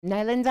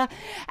Now, Linda,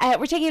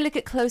 we're taking a look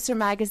at Closer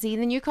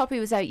magazine. The new copy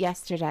was out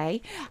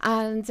yesterday,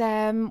 and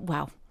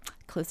well,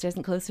 Closer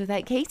isn't closer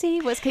without Katie.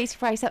 What's Katie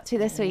Price up to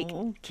this week?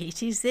 Oh,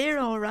 Katie's there,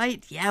 all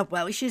right. Yeah,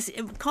 well, she's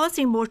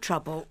causing more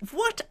trouble.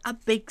 What a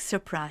big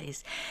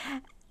surprise.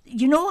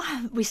 You know,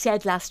 we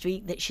said last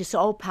week that she's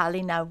all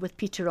pally now with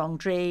Peter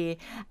Andre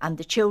and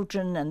the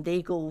children, and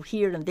they go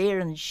here and there,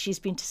 and she's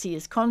been to see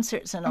his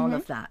concerts and all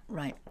of that,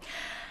 right?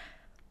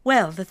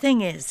 Well, the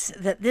thing is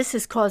that this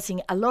is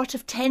causing a lot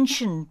of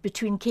tension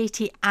between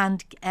Katie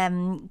and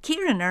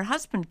Kieran, her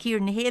husband,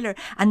 Kieran Hayler,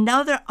 and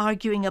now they're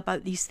arguing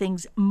about these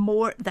things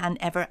more than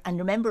ever. And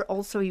remember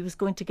also he was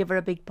going to give her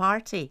a big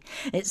party.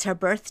 It's her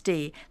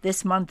birthday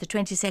this month, the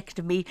 22nd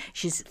of May.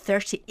 She's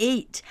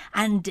 38.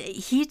 And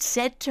he'd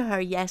said to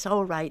her, yes,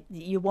 all right,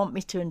 you want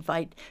me to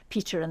invite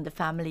Peter and the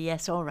family?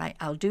 Yes, all right,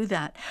 I'll do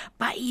that.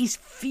 But he's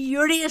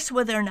furious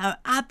with her now,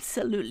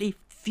 absolutely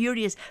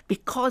furious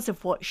because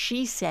of what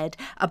she said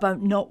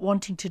about not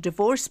wanting to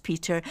divorce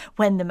Peter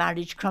when the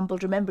marriage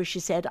crumbled. Remember,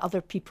 she said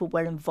other people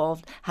were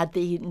involved. Had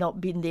they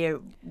not been there,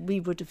 we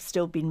would have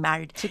still been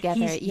married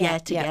Together.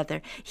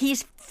 Together.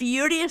 He's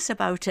furious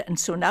about it, and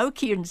so now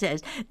Kieran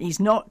says he's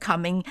not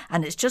coming,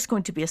 and it's just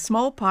going to be a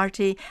small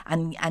party,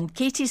 and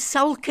Katie's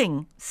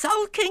sulking.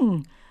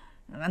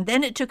 And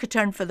then it took a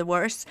turn for the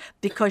worse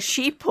because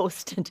she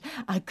posted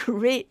a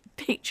great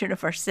picture of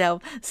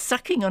herself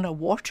sucking on a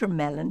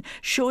watermelon,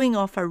 showing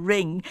off a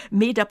ring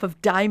made up of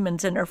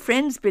diamonds. And her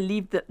friends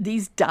believed that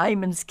these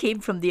diamonds came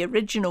from the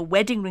original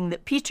wedding ring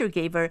that Peter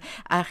gave her,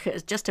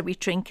 just a wee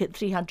trinket,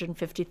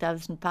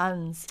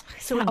 £350,000.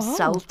 So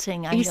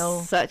insulting, I know.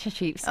 He's such a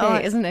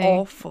cheapskate, isn't he?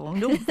 Awful.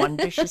 No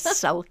wonder she's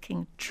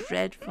sulking.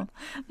 Dreadful.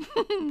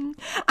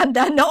 And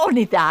then not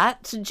only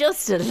that,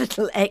 just a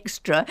little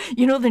extra.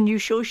 You know the new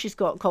show she's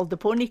got called The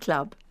Pony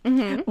Club?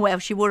 Mm-hmm. Well,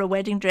 she wore a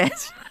wedding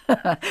dress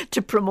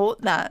to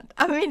promote that.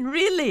 I mean,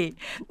 really,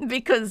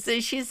 because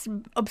she's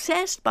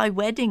obsessed by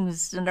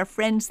weddings, and her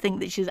friends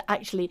think that she's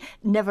actually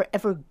never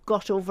ever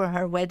got over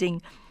her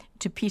wedding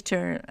to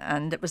Peter,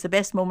 and it was the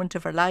best moment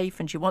of her life,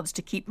 and she wants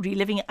to keep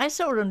reliving it. I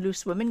saw her on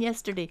Loose Women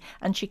yesterday,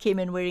 and she came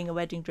in wearing a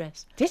wedding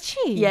dress. Did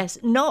she? Yes,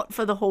 not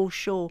for the whole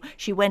show.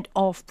 She went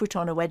off, put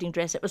on a wedding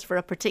dress. It was for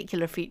a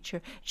particular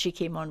feature. She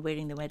came on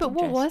wearing the wedding dress.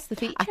 But what was the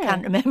feature? I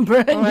can't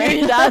remember. Oh, right.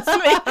 You'd ask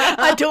me.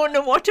 I don't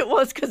know what it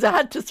was because I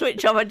had to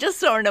switch off. I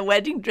just saw her in a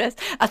wedding dress.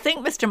 I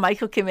think Mr.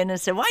 Michael came in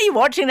and said, "Why are you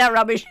watching that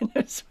rubbish?" And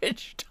I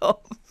switched off.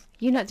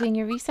 You're not doing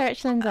your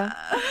research, Linda.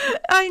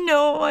 I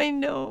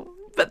know.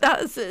 But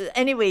that's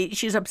anyway,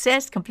 she's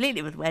obsessed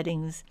completely with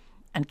weddings,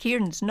 and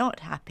Kieran's not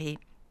happy,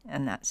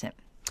 and that's it.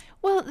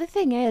 Well, the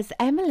thing is,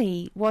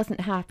 Emily wasn't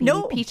happy.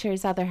 No.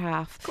 Peter's other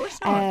half. Of course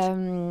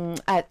not.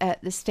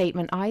 At the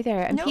statement either.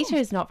 And No.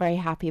 Peter's not very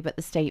happy about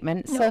the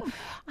statement. No. So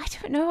I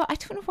don't know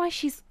why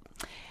she's...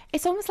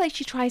 It's almost like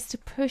she tries to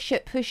push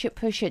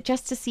it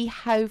just to see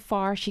how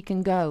far she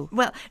can go.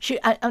 Well, she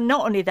and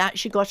not only that,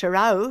 she got a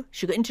row.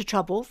 She got into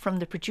trouble from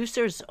the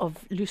producers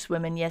of Loose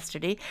Women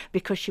yesterday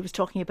because she was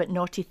talking about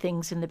naughty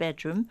things in the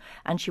bedroom,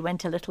 and she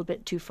went a little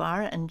bit too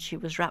far, and she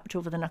was rapped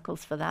over the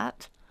knuckles for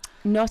that.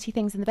 Naughty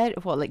things in the bed?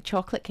 What, like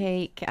chocolate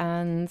cake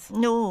and...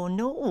 No,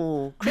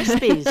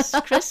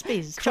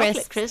 Crispies,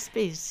 chocolate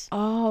Crispies.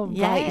 Oh, right.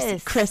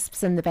 Yes.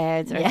 Crisps in the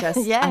bed are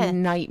just a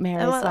nightmare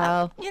as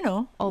well. You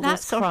know, all that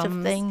those sort crumbs.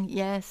 of thing,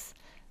 yes.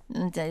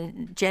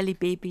 And jelly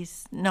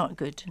babies, not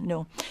good,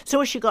 no.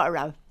 So she got a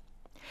row.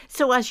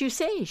 So as you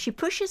say, she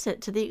pushes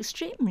it to the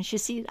extreme, and she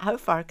sees how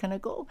far can I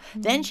go.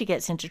 Then she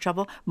gets into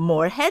trouble.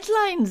 More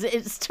headlines.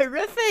 It's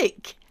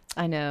terrific.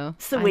 I know.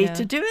 It's the way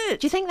to do it.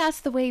 Do you think that's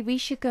the way we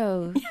should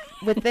go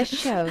with this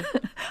show?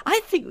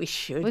 I think we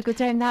should. We'll go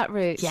down that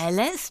route. Yeah,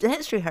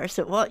 let's rehearse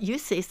it. What you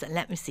say, so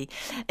let me see.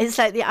 It's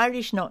like the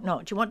Irish knock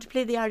knock. Do you want to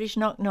play the Irish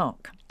knock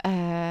knock?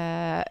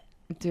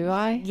 Do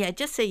I? Yeah,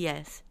 just say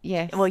yes.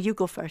 Yes. Well, you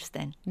go first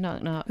then.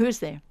 Knock knock. Who's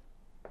there?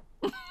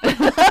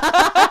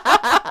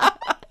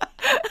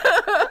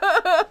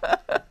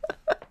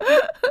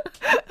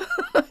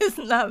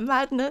 Isn't that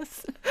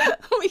madness?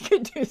 We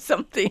could do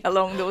something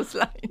along those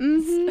lines.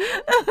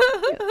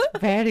 Mm-hmm.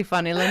 Very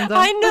funny, Linda.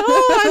 I know,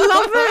 I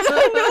love it.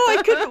 I know,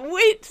 I couldn't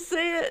wait to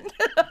say it.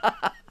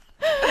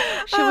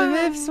 Shall we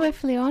move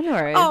swiftly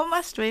onwards? Oh,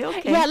 must we?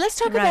 Okay. Yeah, let's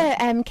talk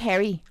about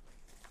Kerry.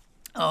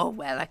 Oh,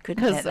 well, I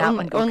couldn't let that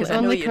one go because I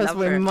know only you because love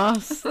we her.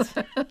 must.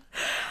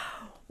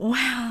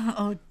 Well,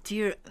 oh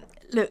dear.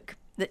 Look,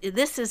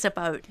 this is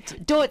about...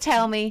 Don't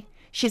tell me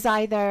she's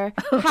either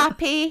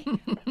happy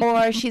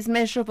or she's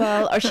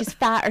miserable or she's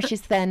fat or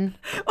she's thin.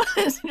 Well,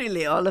 it's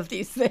really all of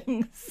these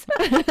things.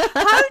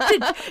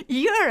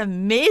 You're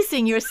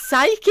amazing. You're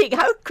psychic.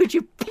 How could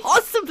you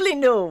possibly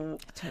know?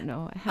 I don't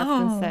know. It has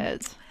been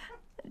said.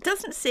 It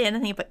doesn't say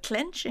anything about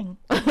clenching.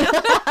 Well,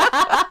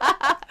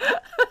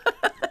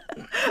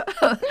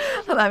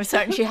 I'm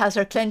certain she has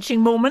her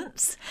clenching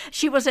moments.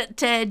 She was at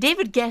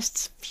David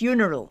Guest's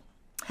funeral.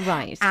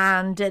 Right.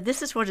 And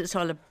this is what it's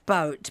all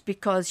about,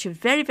 because she was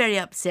very, very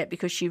upset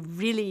because she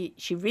really,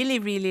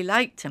 really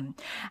liked him.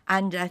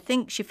 And I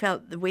think she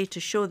felt the way to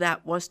show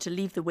that was to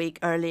leave the wake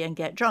early and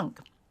get drunk.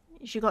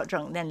 She got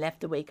drunk, then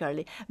left the wake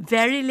early.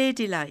 Very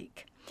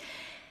ladylike.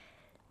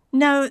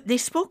 Now, they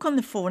spoke on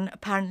the phone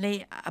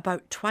apparently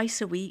about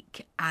twice a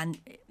week, and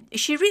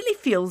she really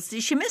feels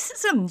she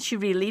misses him. She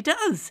really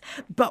does.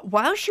 But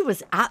while she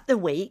was at the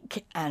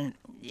wake, and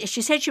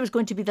she said she was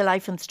going to be the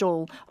life and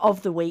soul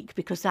of the wake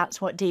because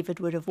that's what David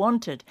would have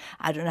wanted.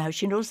 I don't know how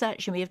she knows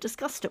that. She may have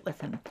discussed it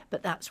with him,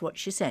 but that's what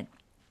she said.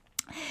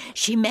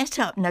 She met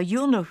up, now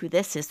you'll know who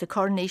this is, the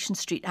Coronation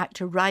Street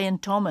actor Ryan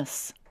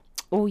Thomas.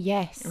 Oh,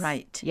 yes.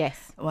 Right.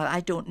 Yes. Well,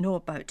 I don't know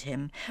about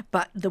him,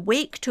 but the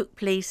wake took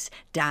place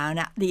down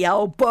at the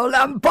Old Bull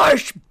and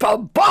Bush.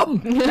 Bum,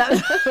 bum.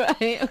 Right,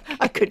 okay.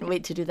 I couldn't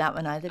wait to do that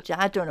one either.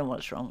 I don't know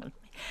what's wrong with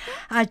me.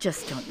 I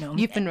just don't know.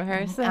 You've been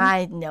rehearsing?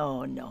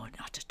 No, not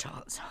at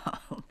all. It's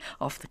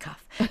off the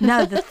cuff.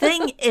 Now, the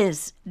thing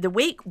is, the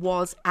wake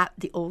was at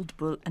the Old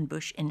Bull and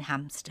Bush in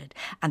Hampstead,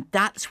 and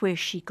that's where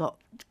she got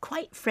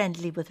quite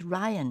friendly with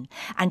Ryan,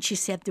 and she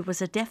said there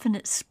was a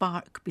definite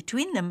spark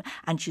between them,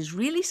 and she's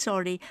really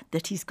sorry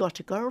that he's got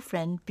a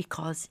girlfriend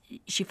because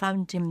she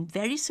found him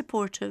very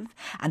supportive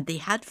and they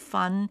had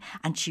fun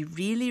and she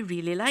really,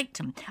 really liked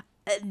him.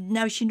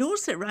 Now, she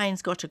knows that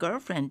Ryan's got a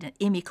girlfriend,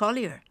 Amy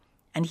Collier,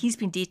 and he's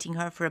been dating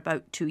her for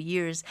about 2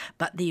 years,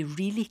 but they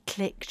really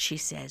clicked, she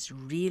says,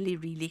 really,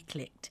 really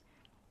clicked.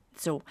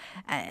 So,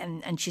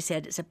 and she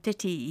said it's a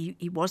pity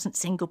he wasn't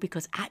single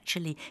because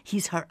actually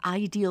he's her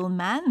ideal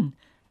man.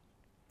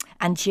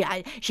 And she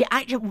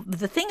actually,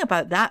 the thing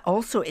about that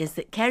also is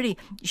that Kerry,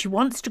 she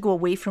wants to go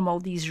away from all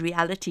these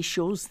reality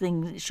show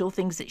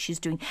things that she's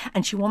doing,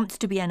 and she wants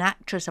to be an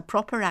actress, a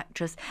proper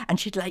actress, and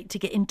she'd like to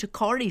get into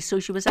Corrie. So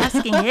she was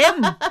asking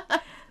him.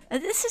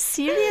 This is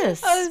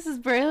serious. Oh, this is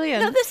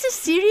brilliant. No, this is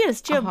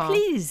serious, Jill.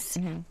 Please,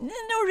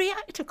 no,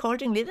 react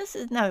accordingly.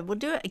 We'll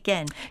do it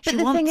again. But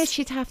the thing is,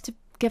 she'd have to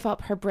give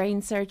up her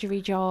brain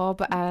surgery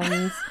job,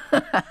 and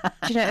do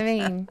you know what I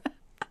mean?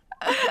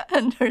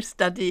 And her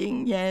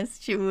studying, yes,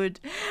 she would.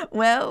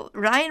 Well,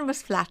 Ryan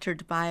was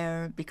flattered by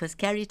her because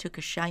Kerry took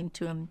a shine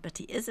to him, but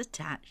he is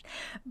attached.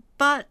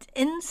 But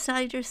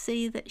insiders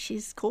say that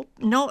she's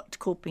not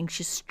coping,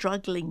 she's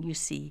struggling, you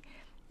see,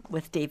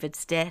 with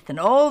David's death and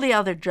all the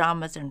other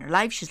dramas in her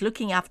life. She's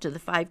looking after the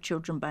 5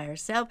 children by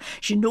herself.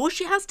 She knows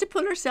she has to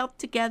pull herself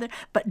together,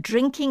 but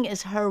drinking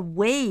is her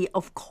way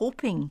of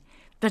coping.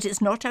 But it's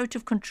not out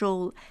of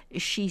control,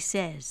 she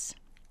says.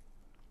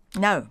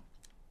 Now,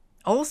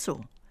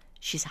 also,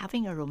 she's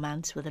having a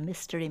romance with a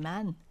mystery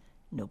man.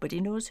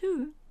 Nobody knows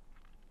who.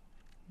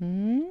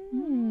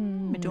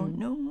 We don't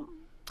know.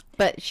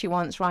 But she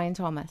wants Ryan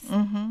Thomas.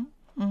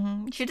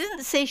 She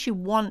didn't say she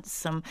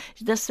wants him.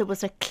 There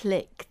was a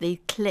click. They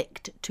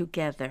clicked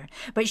together.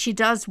 But she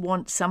does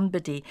want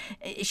somebody.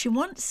 She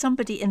wants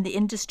somebody in the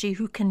industry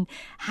who can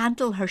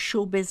handle her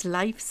showbiz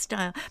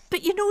lifestyle.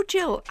 But you know,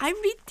 Jill, I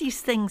read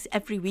these things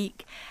every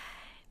week.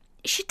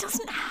 She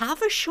doesn't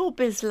have a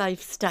showbiz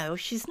lifestyle.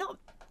 She's not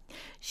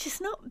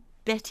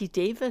Betty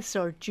Davis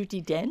or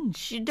Judi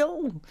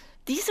Dench.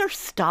 These are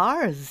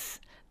stars.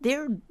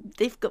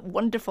 They've got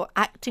wonderful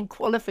acting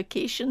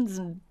qualifications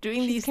and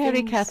doing these things.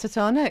 She's very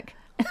catatonic.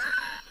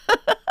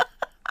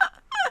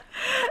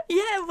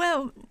 Yeah,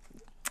 well,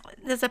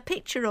 there's a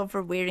picture of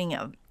her wearing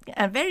a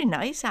very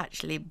nice,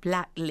 actually,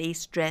 black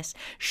lace dress,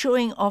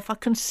 showing off a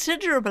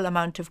considerable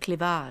amount of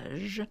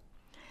cleavage.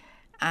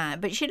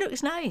 But she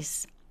looks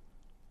nice.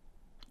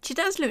 She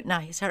does look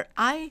nice. Her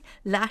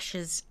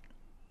eyelashes,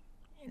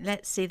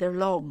 let's say they're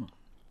long.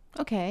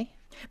 Okay.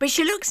 But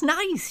she looks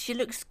nice. She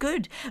looks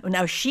good.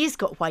 Now, she's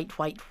got white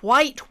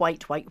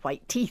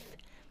teeth.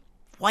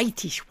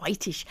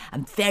 Whitish,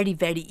 and very,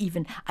 very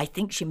even. I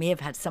think she may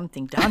have had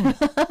something done.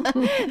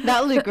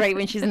 That'll look great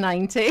when she's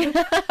 90.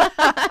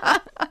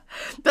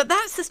 But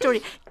that's the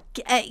story.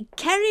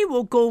 Kerry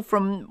will go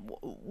from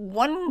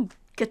one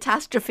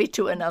catastrophe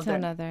to another.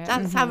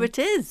 That's how it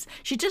is.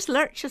 She just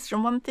lurches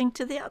from one thing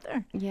to the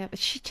other. Yeah, but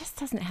she just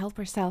doesn't help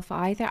herself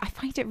either. I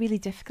find it really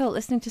difficult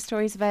listening to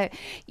stories about,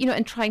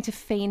 and trying to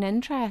feign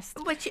interest.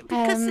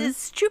 Because it's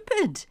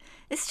stupid.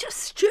 It's just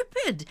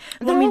stupid.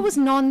 They're always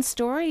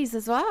non-stories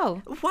as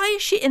well. Why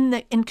is she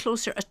in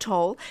Closer at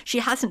all? She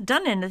hasn't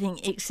done anything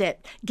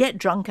except get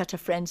drunk at a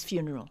friend's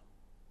funeral.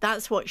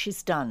 That's what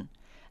she's done.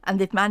 And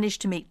they've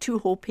managed to make 2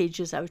 whole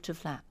pages out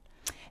of that.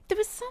 There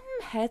was some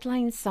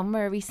headline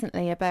somewhere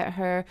recently about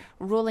her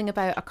rolling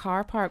about a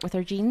car park with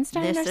her jeans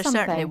down or something. Yes, there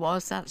certainly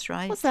was, that's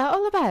right. What's that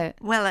all about?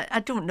 Well, I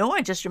don't know.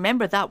 I just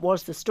remember that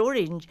was the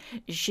story. And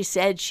she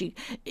said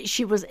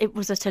it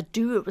was a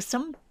to-do. It was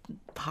some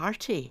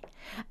party.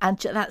 And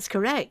that's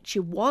correct. She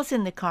was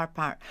in the car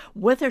park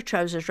with her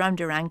trousers round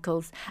her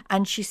ankles.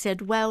 And she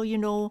said, well,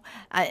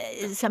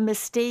 it's a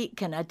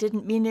mistake and I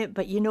didn't mean it.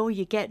 But,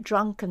 you get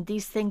drunk and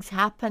these things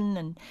happen.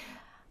 And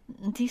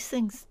these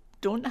things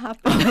don't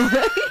happen.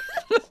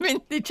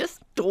 They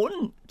just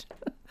don't.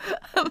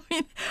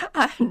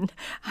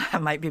 I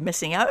might be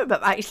missing out,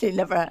 but I've actually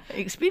never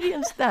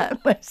experienced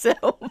that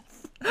myself.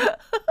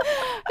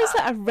 Is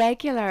that a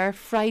regular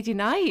Friday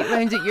night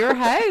round at your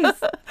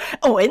house?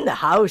 Oh, in the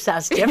house,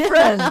 that's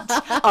different.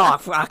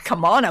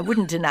 Come on, I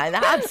wouldn't deny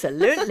that,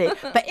 absolutely.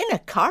 But in a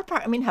car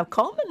park, I mean, how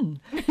common?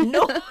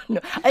 No.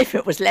 If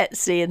it was, let's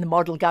say, in the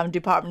model gown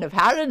department of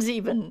Harrods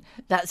even,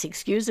 that's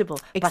excusable.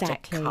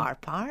 Exactly. But a car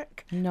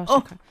park? Not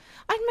a car.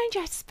 And mind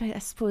you, I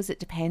suppose it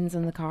depends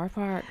on the car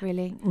park,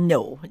 really.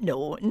 No,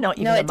 not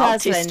even No, a it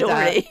does,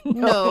 multi-story.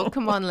 Linda. No,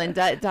 come on,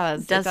 Linda, it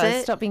does. Does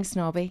it? Stop being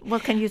snobby. Well,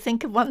 can you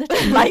think of one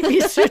that might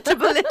be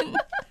suitable in?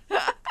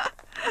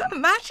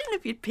 Imagine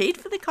if you'd paid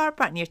for the car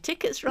park and your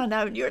tickets run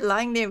out and you're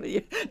lying there with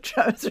your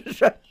trousers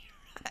around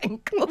your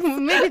ankles.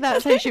 Maybe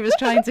that's how she was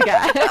trying to get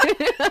out.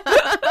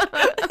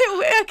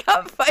 I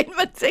can't find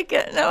my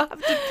ticket and I'll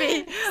have to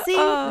pay. See,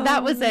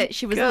 that was it.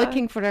 She was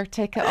looking for her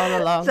ticket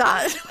all along.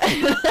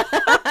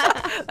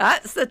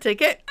 That's the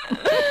ticket.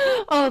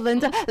 Oh,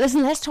 Linda.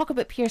 Listen, let's talk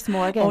about Piers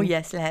Morgan. Oh,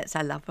 yes, let's.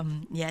 I love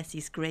him. Yes,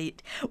 he's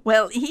great.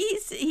 Well,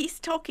 he's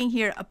talking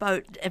here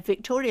about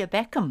Victoria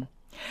Beckham.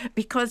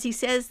 Because he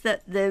says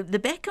that the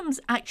Beckhams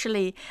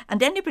actually,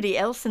 and anybody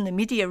else in the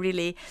media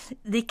really,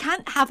 they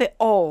can't have it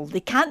all. They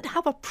can't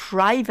have a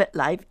private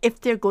life if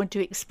they're going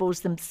to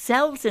expose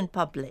themselves in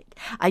public.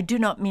 I do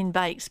not mean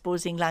by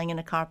exposing lying in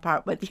a car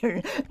park with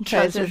your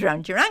trousers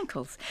around your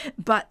ankles.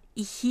 But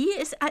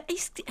I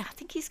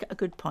think he's got a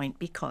good point,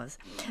 because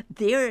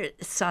their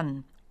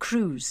son,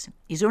 Cruz,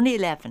 he's only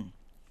 11,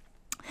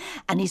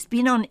 and he's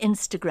been on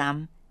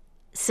Instagram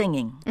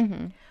singing.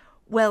 Mm-hmm.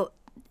 Well,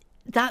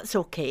 that's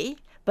okay,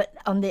 but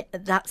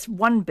that's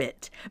one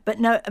bit.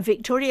 But now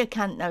Victoria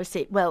can't now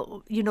say,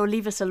 well,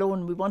 leave us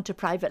alone, we want a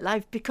private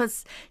life,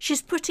 because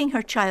she's putting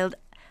her child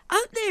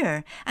out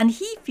there. And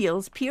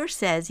Piers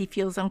says he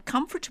feels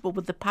uncomfortable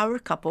with the power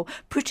couple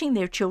putting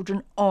their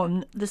children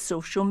on the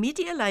social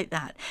media like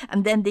that.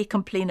 And then they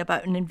complain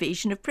about an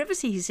invasion of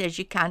privacy. He says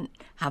you can't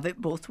have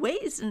it both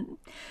ways. And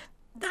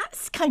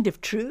that's kind of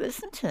true,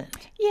 isn't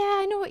it? Yeah,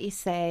 I know what you're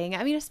saying.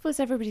 I mean, I suppose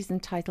everybody's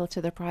entitled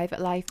to their private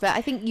life, but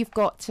I think you've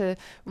got to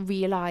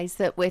realise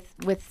that with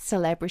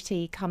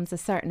celebrity comes a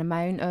certain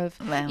amount of...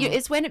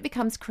 it's when it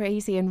becomes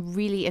crazy and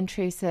really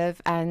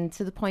intrusive and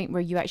to the point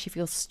where you actually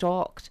feel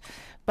stalked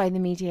by the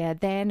media,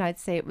 then I'd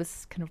say it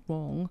was kind of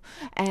wrong.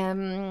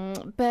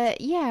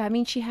 But yeah, I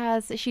mean, she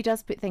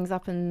does put things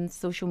up on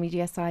social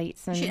media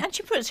sites, and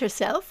she puts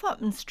herself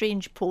up in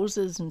strange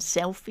poses and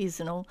selfies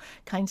and all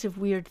kinds of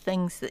weird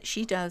things that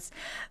she does.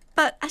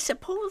 But I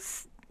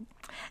suppose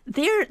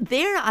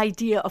their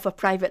idea of a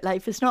private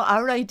life is not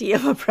our idea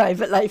of a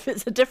private life.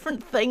 It's a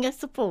different thing, I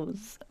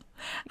suppose.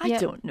 I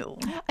don't know.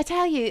 I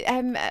tell you,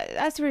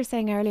 as we were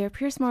saying earlier,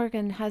 Piers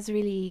Morgan has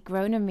really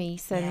grown on me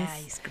since. Yeah,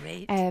 he's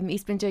great.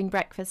 He's been doing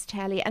Breakfast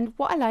Telly, and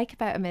what I like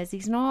about him is he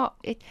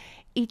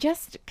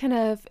just kind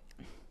of,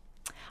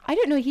 I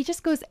don't know, he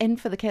just goes in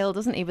for the kill,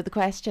 doesn't he, with the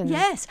questions?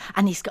 Yes,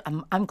 and he's got.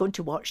 I'm going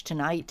to watch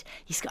tonight.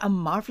 He's got a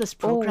marvellous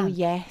programme. Oh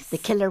yes, The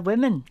Killer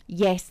Women.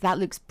 Yes, that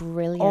looks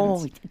brilliant.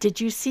 Oh,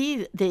 did you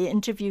see the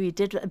interview he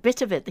did? A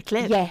bit of it, the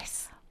clip.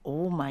 Yes.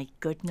 Oh my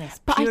goodness,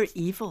 pure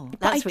evil.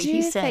 That's what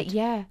he said.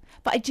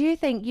 But I do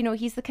think,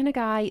 he's the kind of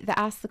guy that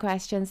asks the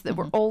questions that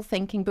we're all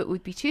thinking but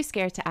would be too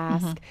scared to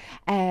ask.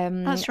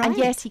 That's right. And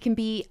yes, he can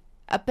be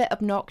a bit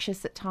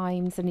obnoxious at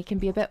times and he can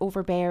be a bit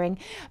overbearing.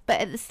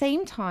 But at the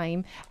same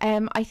time,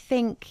 I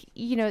think,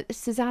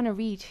 Susanna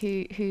Reid,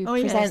 who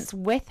presents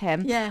with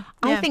him,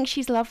 I think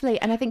she's lovely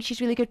and I think she's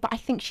really good, but I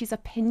think she's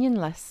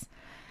opinionless.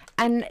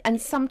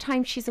 And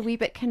sometimes she's a wee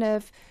bit kind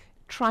of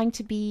trying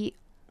to be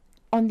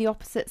on the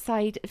opposite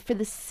side for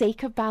the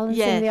sake of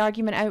balancing the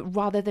argument out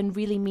rather than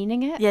really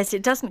meaning it. Yes,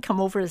 it doesn't come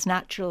over as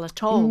natural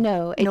at all.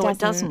 No, it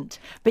doesn't.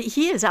 But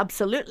he is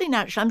absolutely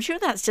natural. I'm sure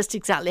that's just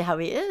exactly how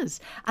he is.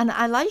 And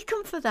I like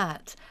him for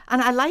that.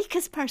 And I like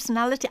his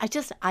personality.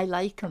 I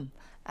like him.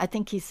 I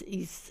think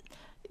he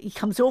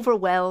comes over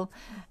well.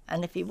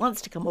 And if he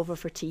wants to come over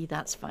for tea,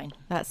 that's fine.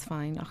 That's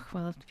fine. Oh,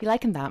 well, if you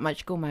like him that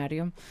much, go marry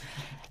him.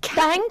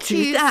 Thank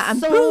you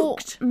so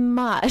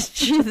much.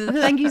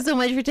 Thank you so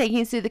much for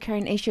taking us through the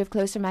current issue of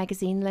Closer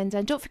magazine, Linda.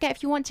 And don't forget,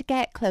 if you want to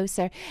get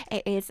Closer,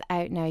 it is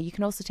out now. You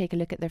can also take a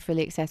look at their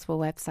fully accessible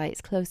website.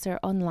 It's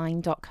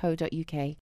closeronline.co.uk.